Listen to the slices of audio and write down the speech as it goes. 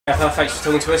Thanks for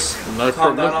talking to us. No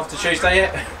Calm problem. down after Tuesday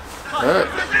yet?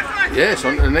 Yes,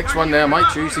 on to the next one now, mate.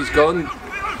 Tuesday's gone.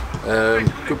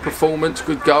 Good performance,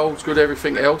 good goals, good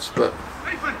everything else, but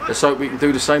let's hope we can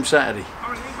do the same Saturday.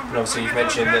 And obviously you've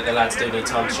mentioned that the lads do need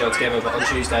time to gel together, but on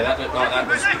Tuesday that looked like that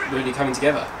was really coming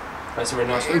together. That's a really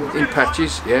nice football. In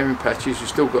patches, yeah, in patches. We've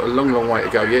still got a long way to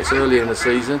go yet. It's early in the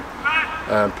season.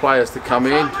 Players to come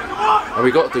in, and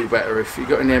we've got to do better. If you've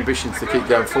got any ambitions to keep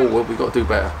going forward, we've got to do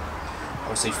better.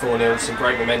 Obviously 4-0, some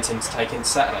great momentum to take into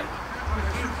Saturday.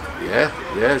 Yeah,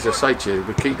 as I say to you,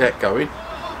 we keep that going.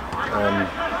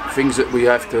 Things that we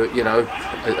have to, you know,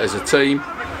 as a team,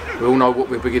 we all know what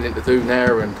we're beginning to do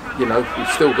now, and you know, we've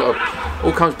still got to,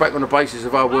 all comes back on the basis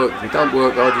of our work. If you don't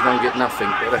work hard, you don't get nothing,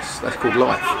 but that's called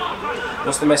life.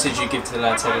 What's the message you give to the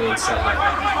lads heading into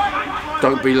Saturday?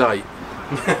 Don't be late.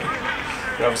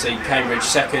 Obviously Cambridge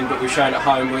second, but we've shown at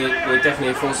home we're definitely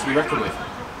a force to be reckoned with.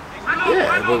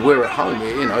 Yeah, well, we're at home.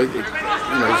 You know, you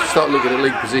start looking at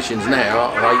league positions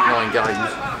now after 8-9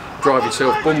 games, drive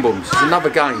yourself bum bums. It's another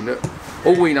game that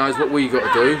all we know is what we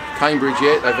got to do. Cambridge,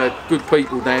 yeah, they've had good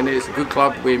people down there. It's a good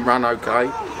club, being run okay.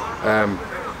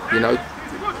 You know,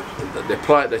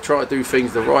 they try to do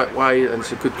things the right way, and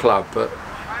it's a good club. But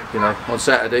you know, on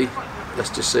Saturday, let's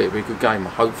just see it'll be a good game,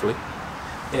 hopefully.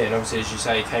 Yeah, and obviously, as you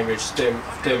say, Cambridge doing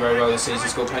very well this season,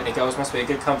 scored plenty of goals. Must be a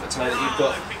good comfort to know that you've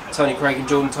got Tony Craig and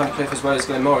Jordan Tunnicliffe as well as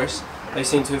Glenn Morris. They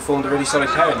seem to have formed a really solid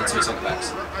pair in the two centre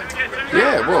backs.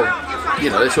 Yeah, well, you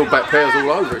know, it's all back pairs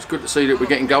all over. It's good to see that we're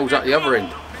getting goals at the other end.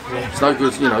 Yeah. It's no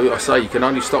good, you know, I say you can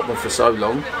only stop them for so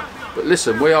long. But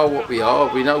listen, we are what we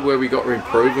are. We know where we got to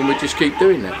improve, and we just keep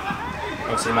doing that.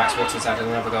 Obviously, Max Waters had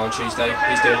another goal on Tuesday.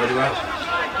 He's doing really well.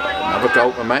 Another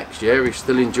goal to Max. Yeah, he's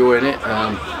still enjoying it.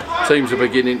 Teams are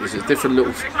beginning, there's different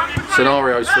little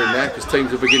scenarios for him now, because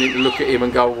teams are beginning to look at him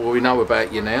and go, well, we know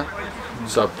about you now.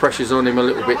 So pressure's on him a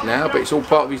little bit now, but it's all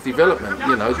part of his development.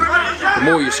 You know, the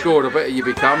more you score, the better you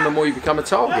become, the more you become a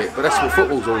target. But that's what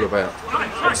football's all about.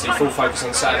 Obviously, full focus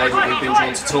on Saturday, but we've been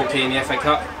drawn to Torquay in the FA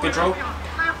Cup. Good draw?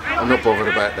 I'm not bothered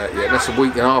about that yet. That's a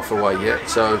week and a half away yet.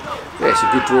 So yeah, it's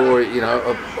a good draw. You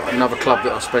know, another club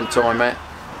that I spent time at.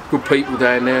 Good people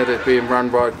down there. They're being run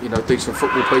by, you know, decent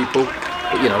football people.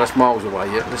 But you know, that's miles away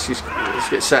yet. Let's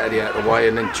get Saturday out of the way,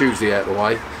 and then Tuesday out of the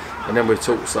way, and then we'll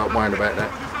start worrying about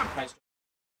that.